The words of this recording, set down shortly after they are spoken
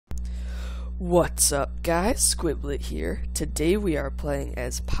What's up guys, Squiblet here. Today we are playing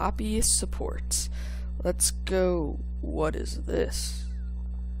as Poppy Support. Let's go. What is this?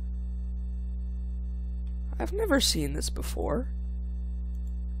 I've never seen this before.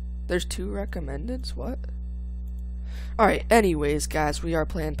 There's two recommendeds? What? Alright, anyways guys, we are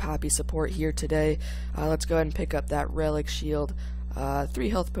playing Poppy Support here today. Let's go ahead and pick up that Relic Shield, 3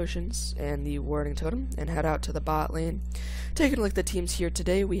 health potions, and the Warding Totem, and head out to the bot lane. Taking a look at the teams here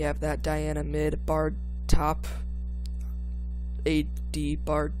today, we have that Diana mid, Bard top, AD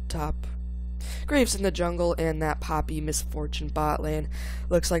Bard top, Graves in the jungle, and that Poppy Misfortune bot lane.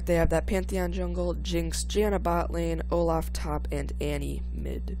 Looks like they have that Pantheon jungle, Jinx, Janna bot lane, Olaf top, and Annie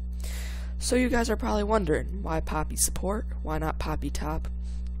mid. So you guys are probably wondering, why Poppy support? Why not Poppy top?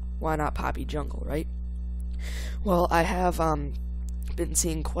 Why not Poppy jungle, right? Well, I have been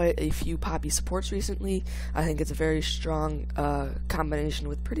seeing quite a few Poppy supports recently. I think it's a very strong combination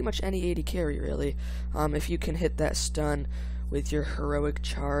with pretty much any AD carry, really. If you can hit that stun with your heroic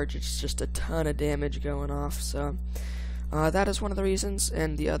charge, it's just a ton of damage going off. So that is one of the reasons,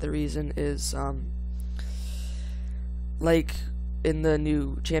 and the other reason is like in the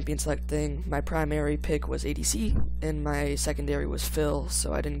new champion select thing, my primary pick was ADC, and my secondary was Phil,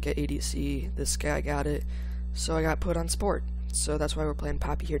 so I didn't get ADC. This guy got it, so I got put on support. So that's why we're playing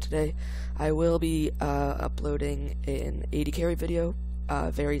Poppy here today. I will be uploading an AD carry video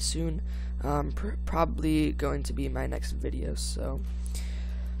very soon. Probably going to be my next video, so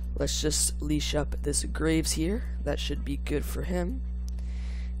let's just leash up this Graves here. That should be good for him.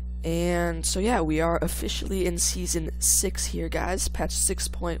 And so yeah, we are officially in Season 6 here, guys. Patch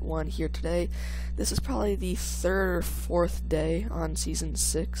 6.1 here today. This is probably the 3rd or 4th day on Season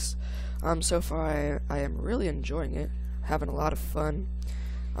 6. So far I am really enjoying it. Having a lot of fun.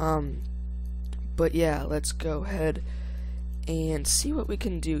 But yeah, let's go ahead and see what we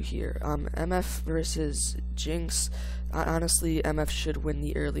can do here. MF versus Jinx. Honestly, MF should win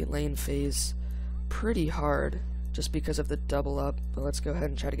the early lane phase pretty hard, just because of the double up. But let's go ahead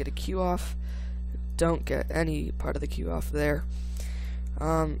and try to get a Q off. Don't get any part of the Q off there.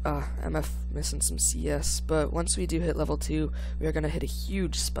 MF missing some CS, but once we do hit level 2, we are going to hit a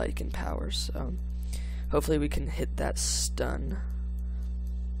huge spike in power, so hopefully we can hit that stun.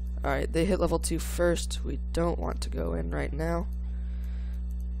 Alright, they hit level 2 first. We don't want to go in right now,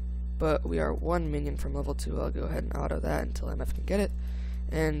 but we are 1 minion from level 2. I'll go ahead and auto that until MF can get it.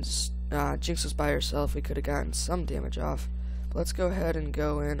 And Jinx was by herself. We could have gotten some damage off. But let's go ahead and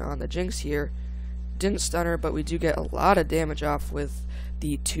go in on the Jinx here. Didn't stun her, but we do get a lot of damage off with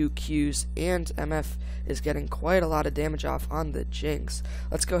the 2 Qs, and MF is getting quite a lot of damage off on the Jinx.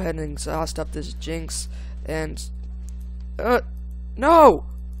 Let's go ahead and exhaust up this Jinx, and no!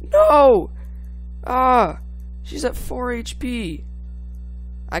 She's at 4 HP.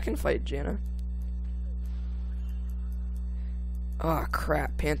 I can fight Janna. Oh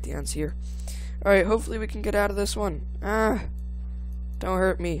crap, Pantheon's here. Alright, hopefully we can get out of this one. Don't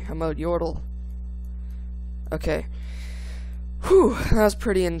hurt me, I'm a yordle. Okay. Whew, that was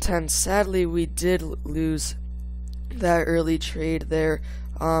pretty intense. Sadly, we did lose that early trade there.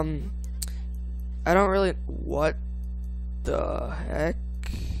 I don't really... What the heck?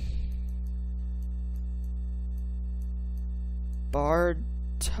 Bard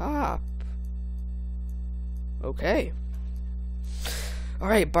top. Okay.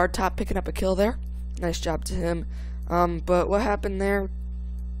 Alright, Bard top picking up a kill there. Nice job to him. But what happened there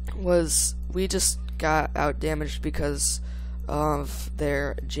was we just got out damaged because of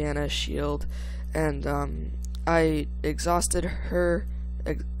their Janna shield, and I exhausted her,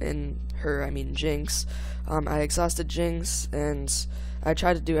 I mean Jinx. I exhausted Jinx, and I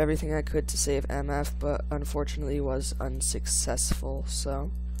tried to do everything I could to save MF, but unfortunately was unsuccessful. So,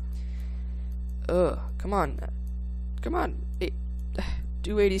 come on,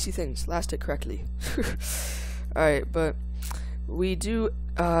 do ADC things, last it correctly. Alright, but we do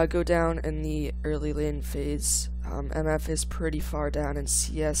go down in the early lane phase. MF is pretty far down in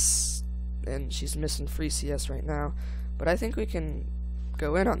CS, and she's missing free CS right now, but I think we can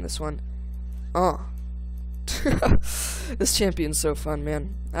go in on this one. This champion's so fun,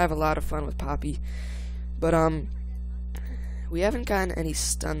 man. I have a lot of fun with Poppy, but we haven't gotten any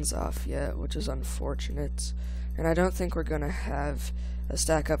stuns off yet, which is unfortunate, and I don't think we're gonna have a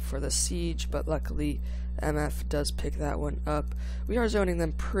stack up for the siege, but luckily MF does pick that one up. We are zoning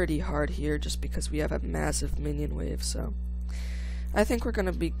them pretty hard here just because we have a massive minion wave, so I think we're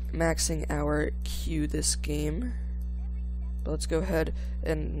gonna be maxing our Q this game. But let's go ahead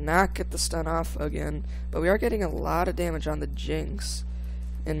and not get the stun off again. But we are getting a lot of damage on the Jinx,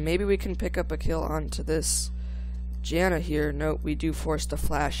 and maybe we can pick up a kill onto this Janna here, nope, we do force the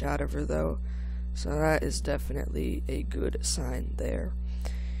flash out of her though, so that is definitely a good sign there.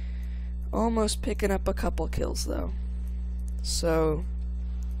 Almost picking up a couple kills though. So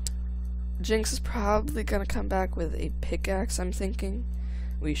Jinx is probably gonna come back with a pickaxe, I'm thinking.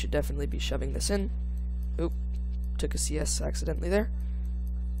 We should definitely be shoving this in. Oop, took a CS accidentally there.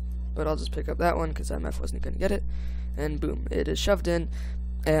 But I'll just pick up that one because MF wasn't gonna get it. And boom, it is shoved in.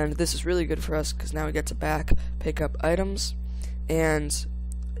 And this is really good for us because now we get to pick up items, and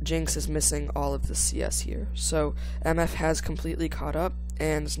Jinx is missing all of the CS here. So MF has completely caught up,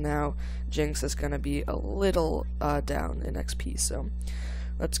 and now Jinx is going to be a little down in XP. So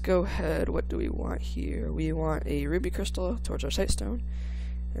let's go ahead. What do we want here? We want a ruby crystal towards our sightstone,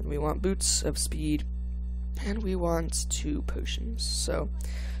 and we want boots of speed, and we want 2 potions. So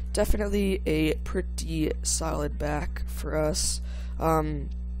definitely a pretty solid back for us.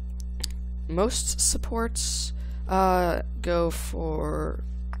 Most supports go for,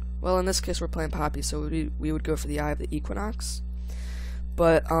 well, in this case we're playing Poppy, so we would go for the Eye of the Equinox.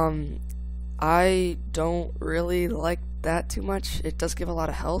 But I don't really like that too much. It does give a lot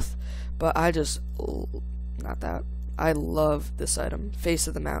of health, but I love this item, Face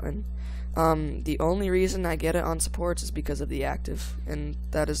of the Mountain. The only reason I get it on supports is because of the active, and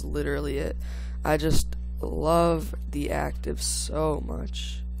that is literally it. I just love the active so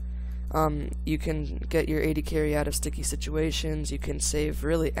much. You can get your AD carry out of sticky situations, you can save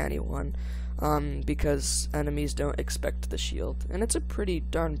really anyone, because enemies don't expect the shield, and it's a pretty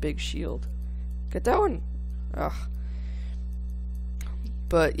darn big shield. Get that one? Ugh.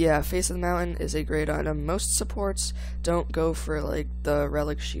 But yeah, Face of the Mountain is a great item. Most supports don't go for like the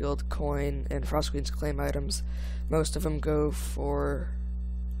Relic Shield, Coin, and Frost Queen's Claim items. Most of them go for,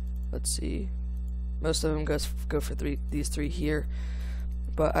 let's see, most of them go for these three here.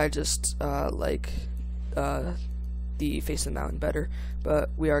 But I just like the Face of the Mountain better. But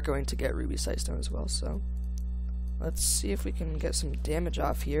we are going to get Ruby Sightstone as well, so let's see if we can get some damage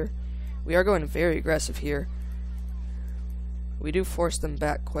off here. We are going very aggressive here. We do force them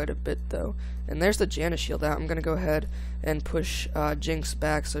back quite a bit though. And there's the Janna shield out. I'm going to go ahead and push Jinx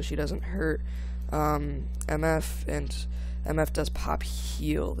back so she doesn't hurt MF, and MF does pop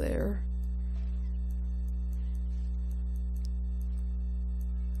heal there.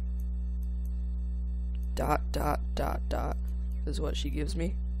 Dot, dot, dot, dot is what she gives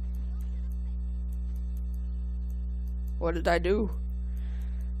me. What did I do?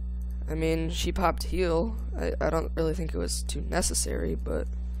 I mean, she popped heal. I don't really think it was too necessary, but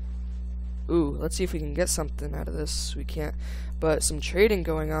ooh, let's see if we can get something out of this. We can't, but some trading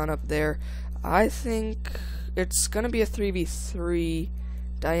going on up there. I think it's gonna be a 3v3.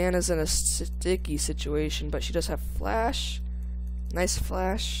 Diana's in a sticky situation, but she does have flash. Nice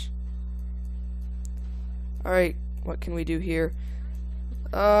flash. Alright, what can we do here?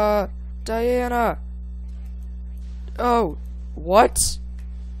 Diana! Oh, what?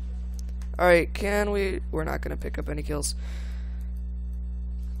 Alright, we're not gonna pick up any kills.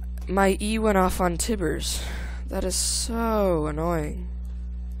 My E went off on Tibbers. That is so annoying.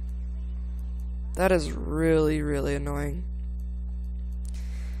 That is really, really annoying.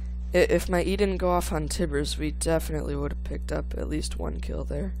 If my E didn't go off on Tibbers, we definitely would have picked up at least one kill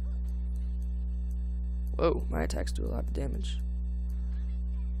there. Whoa, my attacks do a lot of damage.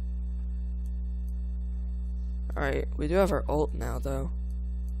 Alright, we do have our ult now, though.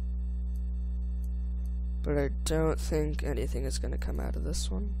 But I don't think anything is going to come out of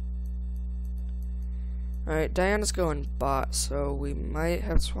this one. Alright, Diana's going bot, so we might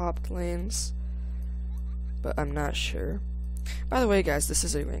have swapped lanes. But I'm not sure. By the way, guys, this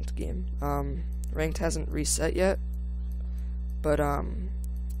is a ranked game. Ranked hasn't reset yet. But,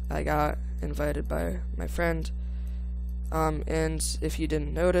 I got invited by my friend. And if you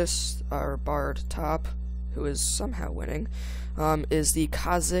didn't notice, our Bard top, who is somehow winning, is the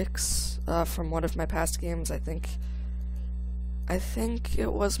Kha'Zix from one of my past games. I think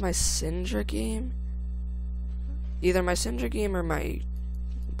it was my Syndra game. Either my Syndra game or my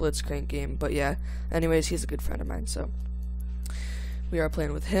Blitzcrank game. But yeah, anyways, he's a good friend of mine, so we are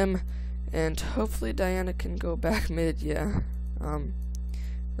playing with him. And hopefully Diana can go back mid, yeah.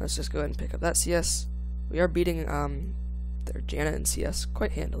 Let's just go ahead and pick up that CS. We are beating their Janna in CS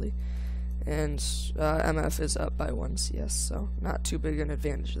quite handily. And MF is up by 1 CS, so not too big an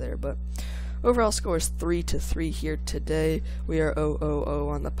advantage there. But overall score is 3-3 here today. We are 0-0-0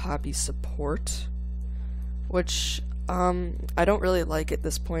 on the Poppy support, which I don't really like at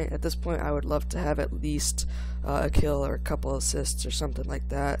this point. At this point, I would love to have at least a kill or a couple assists or something like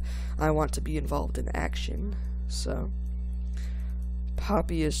that. I want to be involved in action. So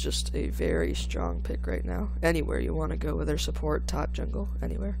Poppy is just a very strong pick right now. Anywhere you want to go with her support, top, jungle,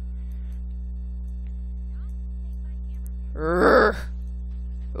 anywhere. Ooh,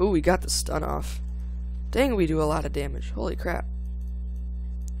 we got the stun off. Dang, we do a lot of damage. Holy crap.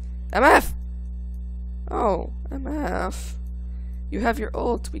 MF! Oh, MF. You have your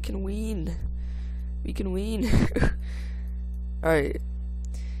ult. We can wean. We can wean. Alright.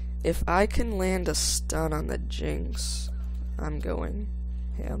 If I can land a stun on the Jinx, I'm going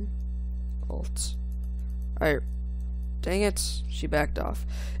ham. Ult. Alright. Dang it. She backed off.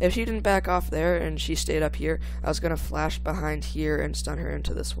 If she didn't back off there and she stayed up here, I was going to flash behind here and stun her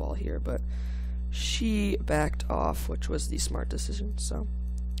into this wall here, but she backed off, which was the smart decision, so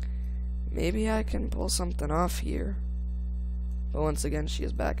maybe I can pull something off here. But once again, she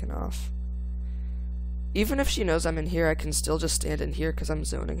is backing off. Even if she knows I'm in here, I can still just stand in here because I'm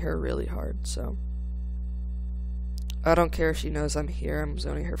zoning her really hard, so I don't care if she knows I'm here, I'm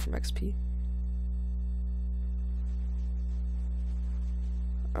zoning her from XP.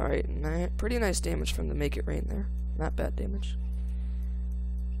 Alright, pretty nice damage from the Make It Rain there. Not bad damage.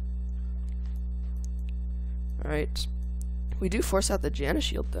 Alright. We do force out the Janna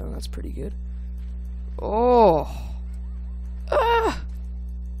shield though, that's pretty good. Oh! Ah!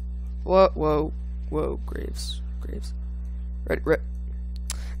 Whoa, Graves. Right.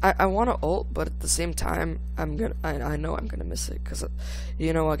 I want to ult, but at the same time, I know I'm gonna miss it, because,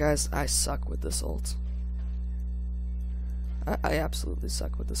 you know what guys, I suck with this ult. I absolutely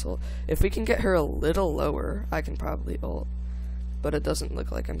suck with this ult. If we can get her a little lower, I can probably ult. But it doesn't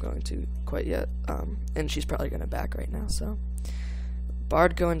look like I'm going to quite yet. And she's probably going to back right now, so.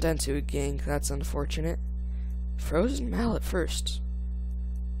 Bard going down to a gank, that's unfortunate. Frozen Mallet first.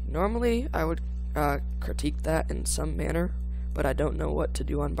 Normally, I would critique that in some manner, but I don't know what to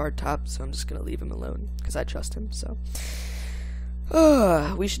do on Bard top, so I'm just going to leave him alone, because I trust him, so.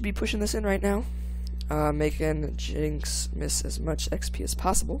 We should be pushing this in right now. Making Jinx miss as much XP as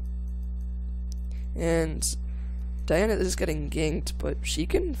possible. And Diana is getting ganked, but she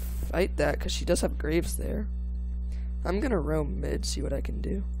can fight that because she does have Graves there. I'm gonna roam mid, see what I can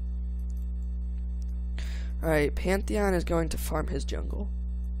do. Alright, Pantheon is going to farm his jungle.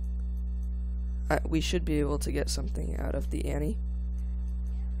 We should be able to get something out of the Annie.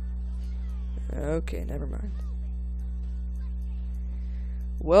 Okay, never mind.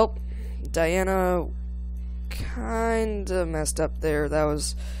 Well, Diana kinda messed up there. That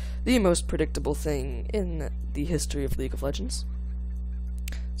was the most predictable thing in the history of League of Legends.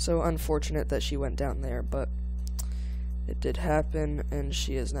 So unfortunate that she went down there, but it did happen, and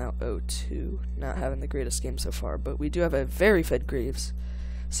she is now 0-2. Not having the greatest game so far, but we do have a very fed Graves,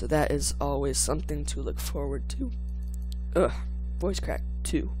 so that is always something to look forward to. Voice crack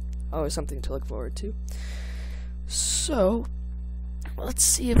 2. Always something to look forward to. So let's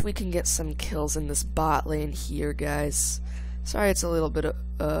see if we can get some kills in this bot lane here, guys. Sorry it's a little bit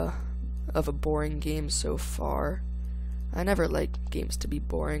of a boring game so far. I never like games to be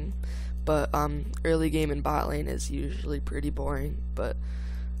boring, but early game in bot lane is usually pretty boring, but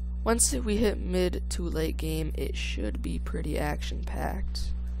once we hit mid to late game, it should be pretty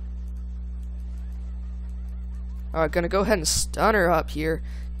action-packed. Alright, gonna go ahead and stun her up here.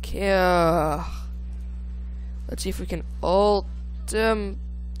 Let's see if we can ult.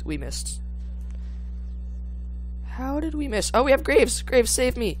 We missed. How did we miss? Oh, we have Graves. Graves,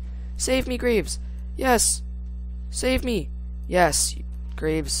 save me. Save me, Graves. Yes. Save me. Yes,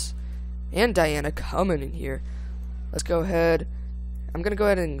 Graves. And Diana coming in here. Let's go ahead. I'm going to go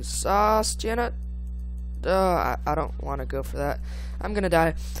ahead and exhaust Janna. I don't want to go for that. I'm going to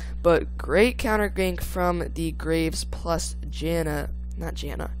die. But great counter gank from the Graves plus Diana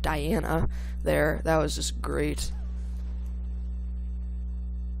there. That was just great.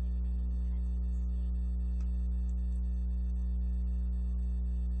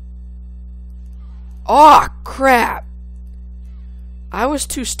 Aw, oh, crap! I was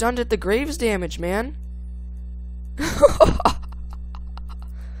too stunned at the Graves damage, man.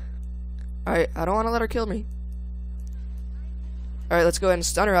 Alright, I don't want to let her kill me. Alright, let's go ahead and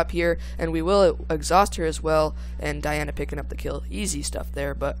stun her up here, and we will exhaust her as well, and Diana picking up the kill. Easy stuff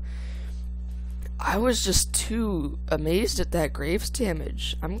there, but I was just too amazed at that Graves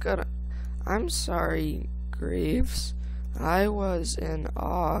damage. I'm sorry, Graves. I was in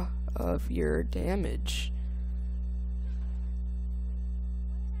awe of your damage.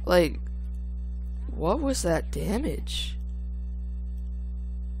 Like, what was that damage?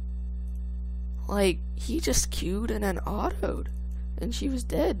 Like, he just queued and then autoed, and she was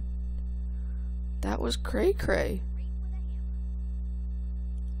dead. That was cray-cray.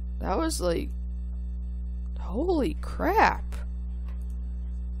 That was like, holy crap.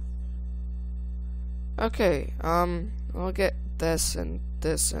 Okay, I'll get this and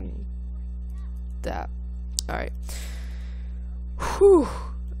that. Alright. Whew.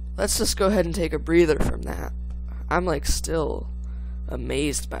 Let's just go ahead and take a breather from that. I'm like still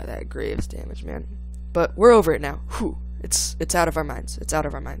amazed by that Graves damage, man. But we're over it now. Whew. It's out of our minds. It's out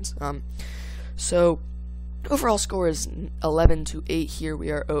of our minds. So overall score is 11-8 here. We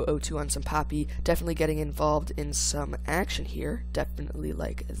are 0-2 on some Poppy. Definitely getting involved in some action here. Definitely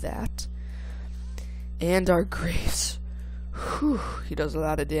like that. And our Graves. Whew. He does a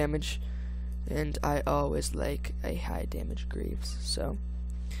lot of damage. And I always like a high damage Graves. So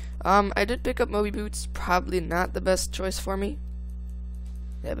I did pick up Moby Boots. Probably not the best choice for me.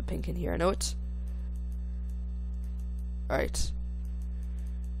 They have a pink in here. I know it. Alright.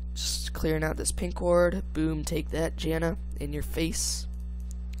 Just clearing out this pink ward. Boom, take that, Janna, in your face.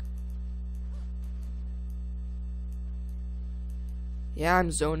 Yeah,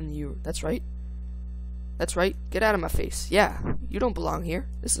 I'm zoning you. That's right. That's right. Get out of my face. Yeah, you don't belong here.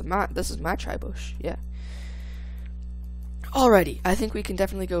 This is my Tribush. Yeah. Alrighty, I think we can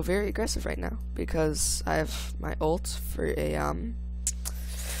definitely go very aggressive right now because I have my ult for a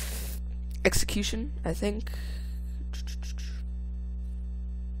execution, I think.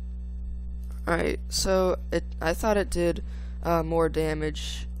 Alright, so I thought it did more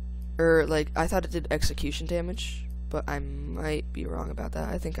damage, or like I thought it did execution damage, but I might be wrong about that.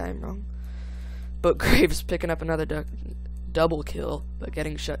 I think I am wrong. But Graves picking up another double kill, but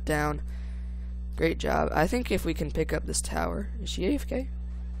getting shut down. Great job. I think if we can pick up this tower, is she AFK?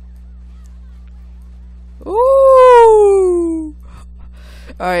 Ooh!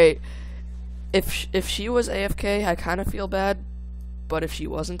 Alright, if she was AFK, I kind of feel bad. But if she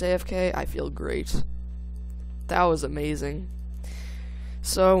wasn't AFK, I feel great. That was amazing.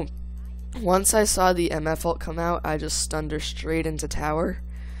 So, once I saw the MF ult come out, I just stunned her straight into tower.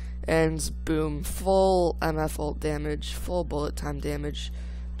 And boom, full MF ult damage, full bullet time damage.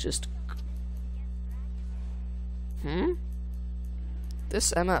 Just...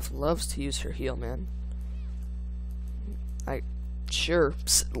 This MF loves to use her heal, man. Sure.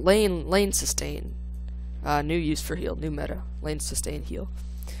 Lane sustain. New use for heal, new meta. Lane sustain heal.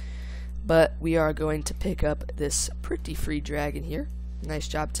 But we are going to pick up this pretty free dragon here. Nice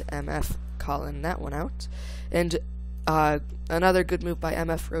job to MF calling that one out. And another good move by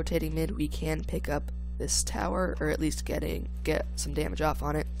MF rotating mid. We can pick up this tower, or at least get some damage off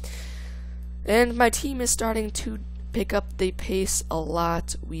on it. And my team is starting to pick up the pace a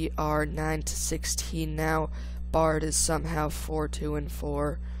lot. We are 9-16 now. Bard is somehow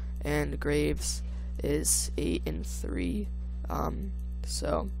 4-2-4, and Graves is 8-3.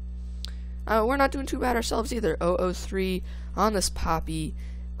 So we're not doing too bad ourselves either. 0-3 on this Poppy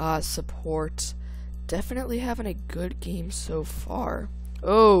support. Definitely having a good game so far.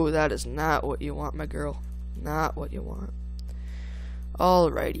 Oh, that is not what you want, my girl. Not what you want.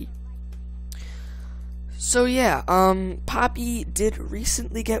 Alrighty. So yeah, Poppy did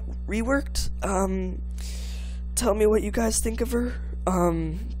recently get reworked. Tell me what you guys think of her.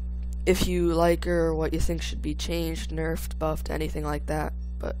 If you like her, what you think should be changed, nerfed, buffed, anything like that.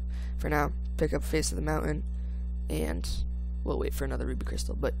 But for now, pick up Face of the Mountain, and we'll wait for another Ruby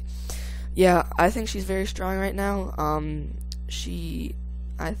Crystal. But yeah, I think she's very strong right now.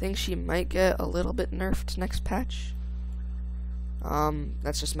 I think she might get a little bit nerfed next patch.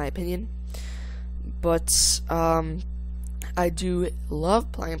 That's just my opinion. But I do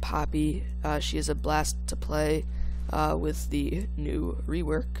love playing Poppy. She is a blast to play with the new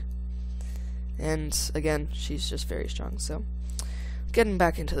rework. And again, she's just very strong. So, getting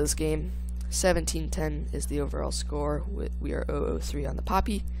back into this game, 17-10 is the overall score. We are 0-3 on the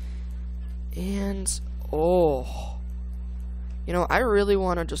Poppy. And, oh, you know, I really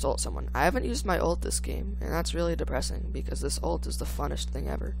want to just ult someone. I haven't used my ult this game, and that's really depressing, because this ult is the funnest thing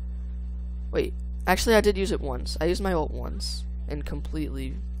ever. Wait, actually I did use it once. I used my ult once, and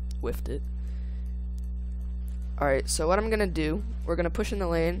completely whiffed it. Alright, so what I'm going to do, we're going to push in the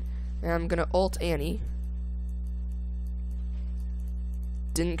lane, and I'm going to ult Annie.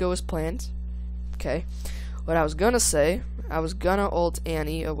 Didn't go as planned. Okay. What I was going to say, I was going to ult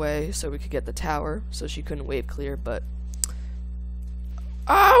Annie away so we could get the tower, so she couldn't wave clear, but...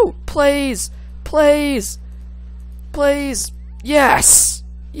 Oh! Please! Please! Please! Yes!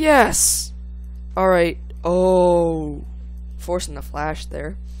 Yes! Alright. Oh. Forcing the flash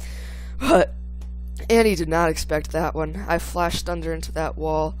there. But Annie did not expect that one. I flashed under into that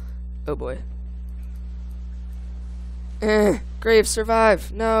wall. Oh boy. Graves,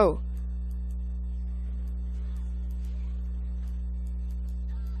 survive. No.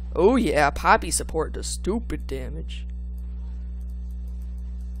 Oh yeah, Poppy support does stupid damage.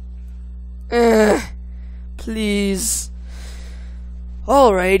 Please.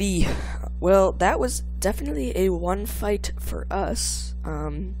 Alrighty. Well, that was definitely a one fight for us.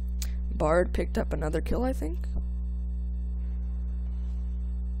 Bard picked up another kill, I think.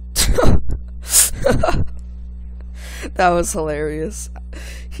 That was hilarious.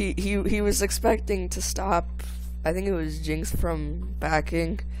 He was expecting to stop, I think it was Jinx from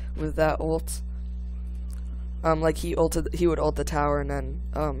backing with that ult. Like he would ult the tower and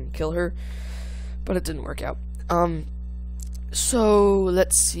then kill her, but it didn't work out. So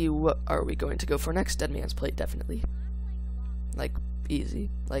let's see, what are we going to go for next? Dead Man's Plate, definitely. Like easy,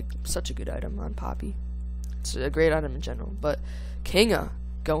 like such a good item on Poppy. It's a great item in general, but Kinga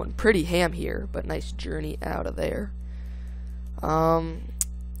going pretty ham here, but nice journey out of there.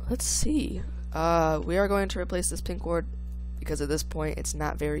 Let's see. We are going to replace this pink ward because at this point it's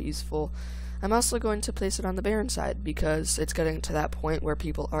not very useful. I'm also going to place it on the Baron side because it's getting to that point where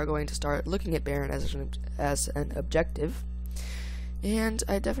people are going to start looking at Baron as an objective, and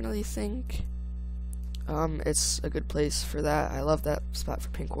I definitely think it's a good place for that. I love that spot for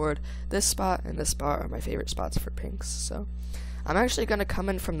pink ward. This spot and this spot are my favorite spots for pinks, so I'm actually going to come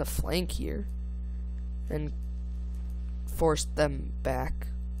in from the flank here and force them back.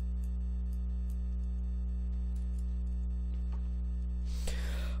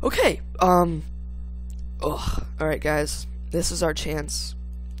 Okay, alright guys, this is our chance.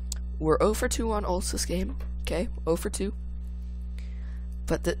 We're 0 for 2 on ults this game, okay, 0 for 2.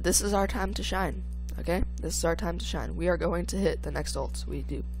 But this is our time to shine, okay? This is our time to shine. We are going to hit the next ult we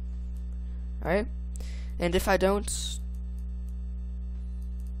do. Alright? And if I don't,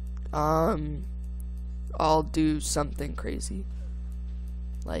 I'll do something crazy.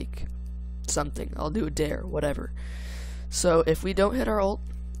 Like, something. I'll do a dare, whatever. So, if we don't hit our ult,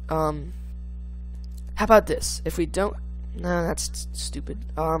 how about this? If we don't, no, that's stupid.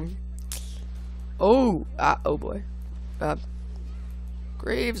 Oh boy.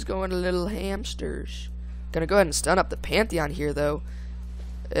 Graves going a little hamsters. Gonna go ahead and stun up the Pantheon here, though.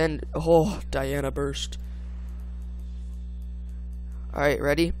 And, oh, Diana burst. Alright,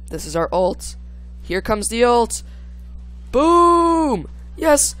 ready? This is our ult. Here comes the ult. Boom!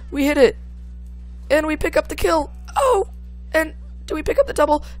 Yes, we hit it. And we pick up the kill. Oh! And do we pick up the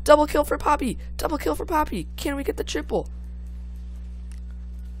double? Double kill for Poppy. Double kill for Poppy. Can we get the triple?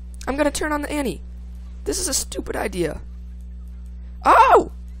 I'm gonna turn on the Annie. This is a stupid idea.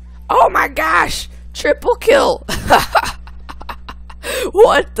 Oh! Oh my gosh! Triple kill!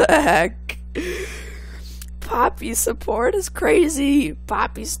 What the heck? Poppy support is crazy.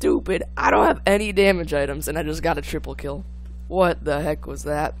 Poppy's stupid. I don't have any damage items and I just got a triple kill. What the heck was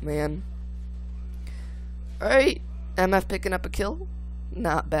that, man? Alright, MF picking up a kill.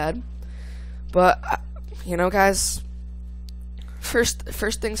 Not bad. But, you know, guys,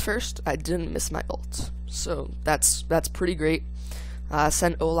 first things first, I didn't miss my ult. So, that's pretty great.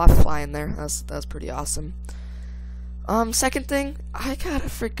 Sent Olaf flying there. That was pretty awesome. Second thing, I got a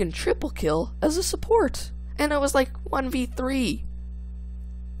freaking triple kill as a support. And it was like 1v3.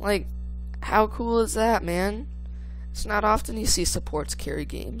 Like, how cool is that, man? It's not often you see supports carry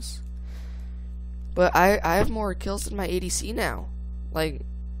games. But I have more kills than my ADC now. Like,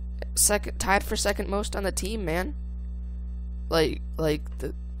 tied for second most on the team, man. I'm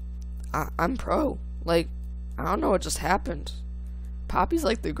pro. Like, I don't know what just happened. Poppy's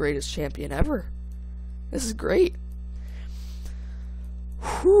like the greatest champion ever. This is great.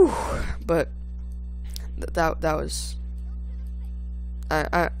 Whew. But that was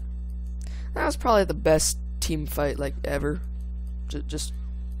that was probably the best team fight like ever. Just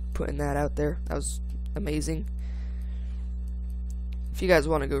putting that out there. That was amazing. If you guys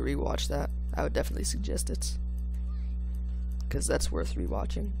want to go rewatch that, I would definitely suggest it, because that's worth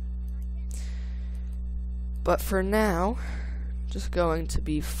rewatching. But for now, just going to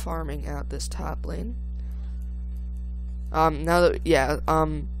be farming out this top lane.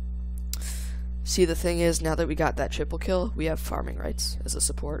 See, the thing is, now that we got that triple kill, we have farming rights as a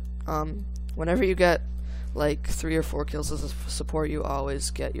support. Whenever you get like 3 or 4 kills as a support, you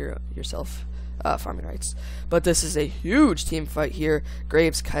always get yourself farming rights. But this is a huge team fight here.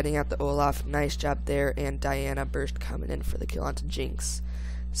 Graves cutting out the Olaf, nice job there, and Diana burst coming in for the kill onto Jinx.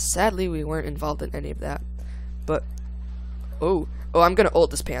 Sadly, we weren't involved in any of that. But oh, I'm gonna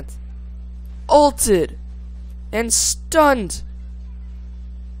ult this Panth. Ulted and stunned.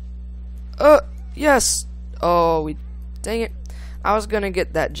 Yes. Oh, dang it. I was gonna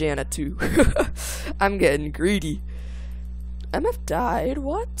get that Janna too. I'm getting greedy. MF died?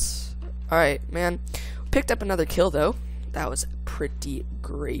 What? Alright, man. Picked up another kill though. That was pretty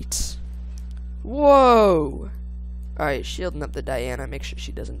great. Whoa! Alright, shielding up the Diana. Make sure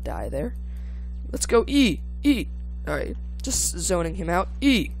she doesn't die there. Let's go E. E. Alright, just zoning him out.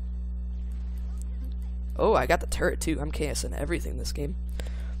 E. Oh, I got the turret too. I'm KSing everything this game.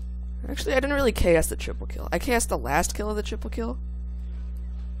 Actually, I didn't really KS the triple kill. I KS the last kill of the triple kill.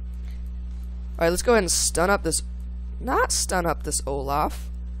 Alright, let's go ahead and stun up this... Not stun up this Olaf.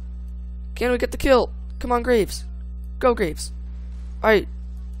 Can we get the kill? Come on, Graves. Go, Graves. Alright.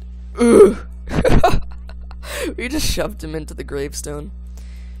 Ugh. We just shoved him into the gravestone.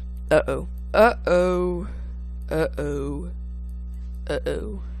 Uh-oh. Uh-oh. Uh-oh.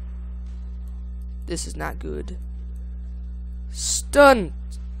 Uh-oh. This is not good. Stun!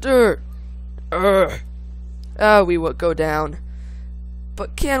 Dirt! Oh, we will go down.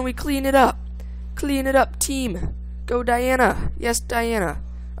 But can we clean it up? Clean it up, team. Go, Diana. Yes, Diana.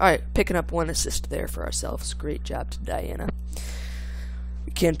 Alright, picking up 1 assist there for ourselves. Great job to Diana.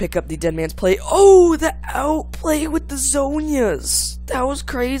 We can pick up the dead man's play. Oh, the outplay with the Zhonya's. That was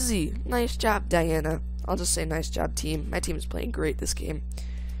crazy. Nice job, Diana. I'll just say nice job, team. My team is playing great this game.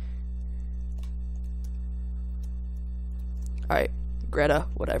 Alright, Greta,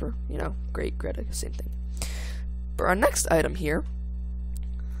 whatever. You know, great, Greta, same thing. For our next item here,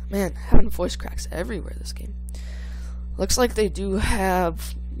 man, having voice cracks everywhere this game. Looks like they do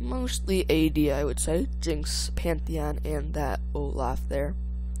have mostly AD, I would say. Jinx, Pantheon, and that Olaf there.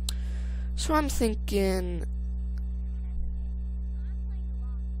 So I'm thinking...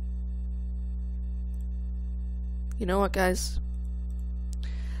 You know what, guys?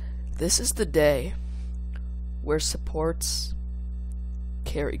 This is the day where supports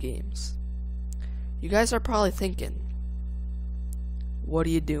carry games. You guys are probably thinking, what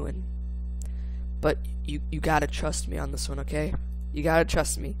are you doing? But you gotta trust me on this one, okay? You gotta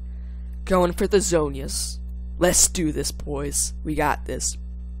trust me. Going for the Zhonya's. Let's do this, boys. We got this.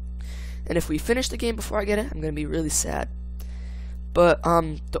 And if we finish the game before I get it, I'm gonna be really sad. But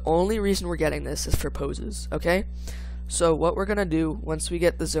the only reason we're getting this is for poses, okay? So what we're gonna do once we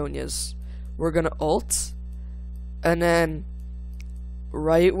get the Zhonya's, we're gonna ult, and then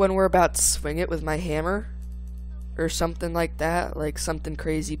right when we're about to swing it with my hammer or something like that, like something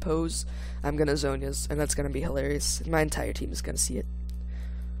crazy pose, I'm gonna Zhonya's, and that's gonna be hilarious. My entire team is gonna see it.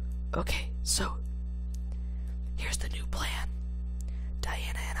 Okay, so here's the new plan.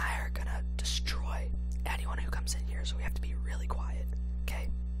 Diana and I are gonna destroy anyone who comes in here, so we have to be really quiet, okay?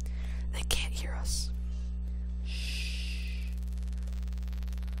 They can't hear us. Shh.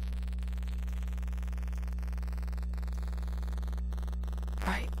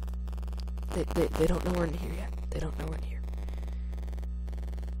 Alright. They don't know we're in here yet. They don't know we're in here.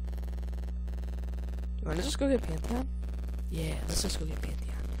 You wanna just go get Pantheon? Yeah, let's just go get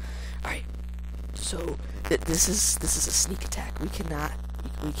Pantheon. Alright. So this is a sneak attack. We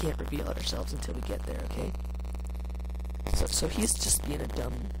can't reveal ourselves until we get there, okay? So he's just being a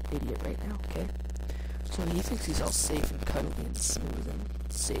dumb idiot right now, okay? So he thinks he's all safe and cuddly and smooth and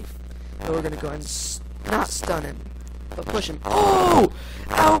safe. But we're gonna go and not stun him, but push him. Oh!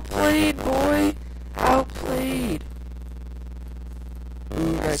 Outplayed, boy! Outplayed!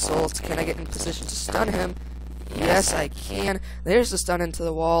 Ooh, nice ult. Can I get in position to stun him? Yes, I can. There's the stun into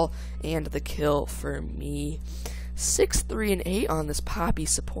the wall, and the kill for me. 6, 3, and 8 on this Poppy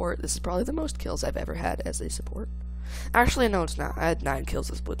support. This is probably the most kills I've ever had as a support. Actually, no, it's not. I had 9 kills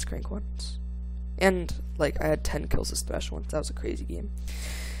as Blitzcrank once. And, like, I had 10 kills as Thresh once. That was a crazy game.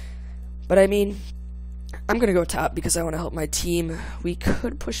 But, I mean, I'm gonna go top because I want to help my team. We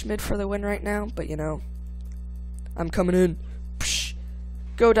could push mid for the win right now, but, you know, I'm coming in. Psh.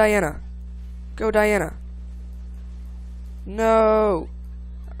 Go, Diana. Go, Diana. No!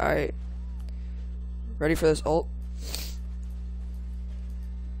 Alright. Ready for this ult?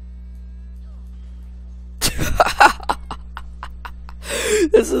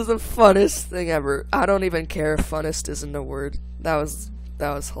 This is the funnest thing ever. I don't even care if funnest isn't a word. That was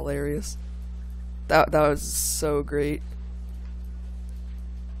hilarious. That was so great.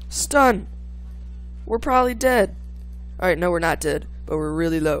 Stun! We're probably dead. Alright, no, we're not dead, but we're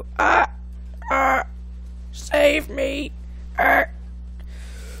really low. Save me!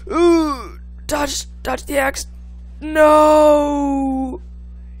 Ooh! Dodge the axe! No!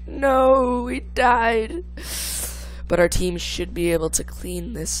 No, we died. But our team should be able to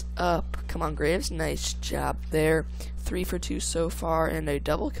clean this up. Come on, Graves. Nice job there. 3 for 2 so far, and a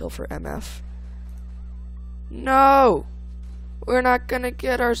double kill for MF. No! We're not gonna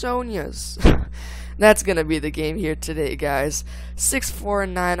get our Zhonya's. That's gonna be the game here today, guys. 6, 4,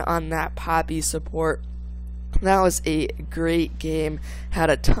 and 9 on that Poppy support. That was a great game. Had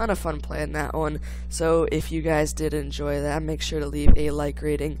a ton of fun playing that one. So if you guys did enjoy that, make sure to leave a like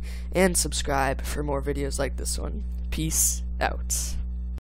rating and subscribe for more videos like this one. Peace out.